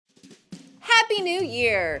New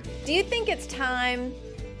Year. Do you think it's time?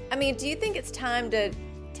 Do you think it's time to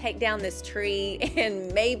take down this tree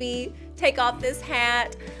and maybe take off this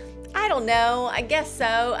hat? I don't know. I guess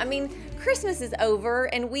so. Christmas is over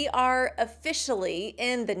and we are officially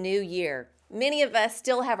in the new year. Many of us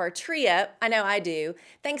still have our tree up. I know I do.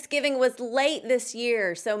 Thanksgiving was late this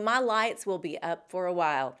year, so my lights will be up for a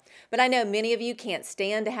while. But I know many of you can't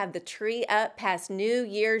stand to have the tree up past New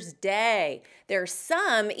Year's Day. There are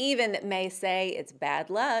some even that may say it's bad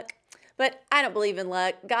luck. But I don't believe in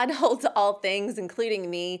luck. God holds all things,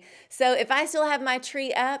 including me. So if I still have my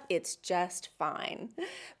tree up, it's just fine.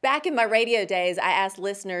 Back in my radio days, I asked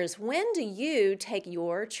listeners, when do you take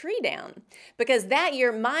your tree down? Because that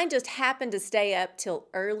year, mine just happened to stay up till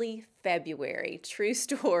early February. True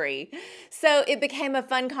story. So it became a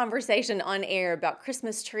fun conversation on air about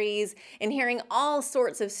Christmas trees and hearing all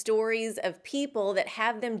sorts of stories of people that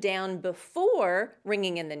have them down before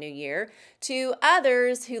ringing in the new year to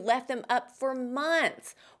others who left them up for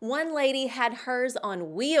months. One lady had hers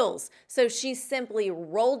on wheels, so she simply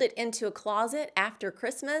rolled it into a closet after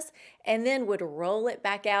Christmas and then would roll it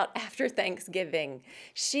back out after Thanksgiving.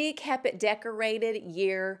 She kept it decorated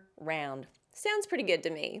year round. Sounds pretty good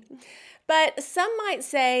to me. But some might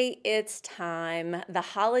say it's time. The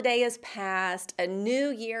holiday is past, a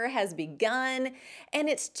new year has begun, and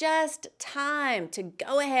it's just time to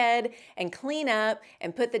go ahead and clean up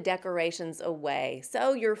and put the decorations away.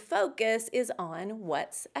 So your focus is on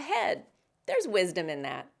what's ahead. There's wisdom in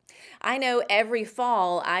that. I know every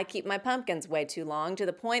fall I keep my pumpkins way too long to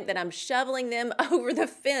the point that I'm shoveling them over the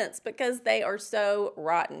fence because they are so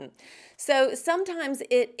rotten. So sometimes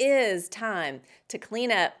it is time to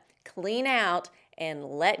clean up, clean out, and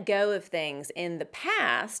let go of things in the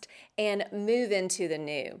past and move into the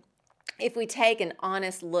new. If we take an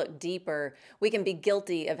honest look deeper, we can be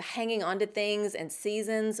guilty of hanging on to things and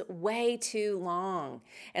seasons way too long.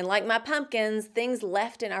 And like my pumpkins, things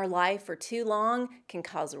left in our life for too long can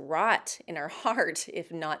cause rot in our heart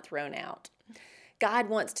if not thrown out. God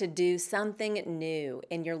wants to do something new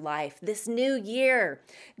in your life this new year.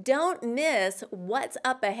 Don't miss what's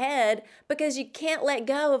up ahead because you can't let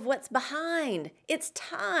go of what's behind. It's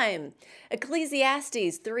time.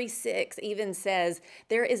 Ecclesiastes 3:6 even says,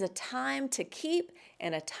 there is a time to keep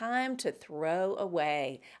and a time to throw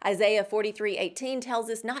away. Isaiah 43:18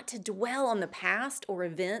 tells us not to dwell on the past or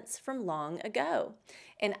events from long ago.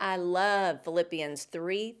 And I love Philippians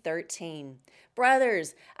 3:13.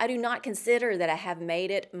 Brothers, I do not consider that I have made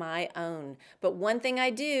it my own, but one thing I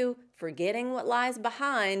do, forgetting what lies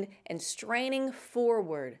behind and straining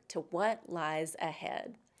forward to what lies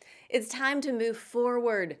ahead. It's time to move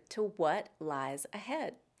forward to what lies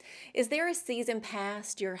ahead. Is there a season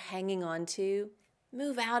past you're hanging on to?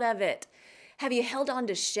 Move out of it. Have you held on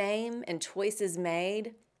to shame and choices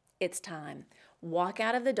made? It's time. Walk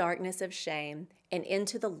out of the darkness of shame and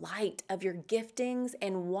into the light of your giftings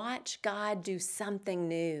and watch God do something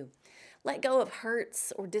new. Let go of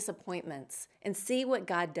hurts or disappointments and see what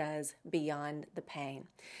God does beyond the pain.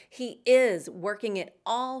 He is working it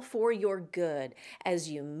all for your good as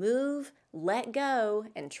you move, let go,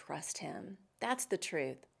 and trust Him. That's the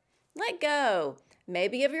truth. Let go.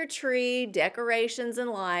 Maybe of your tree, decorations, and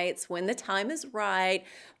lights when the time is right,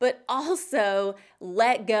 but also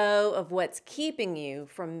let go of what's keeping you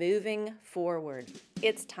from moving forward.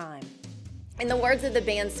 It's time. In the words of the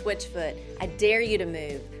band Switchfoot, I dare you to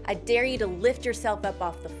move. I dare you to lift yourself up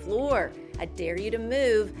off the floor. I dare you to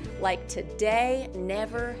move like today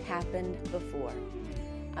never happened before.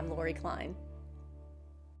 I'm Lori Klein.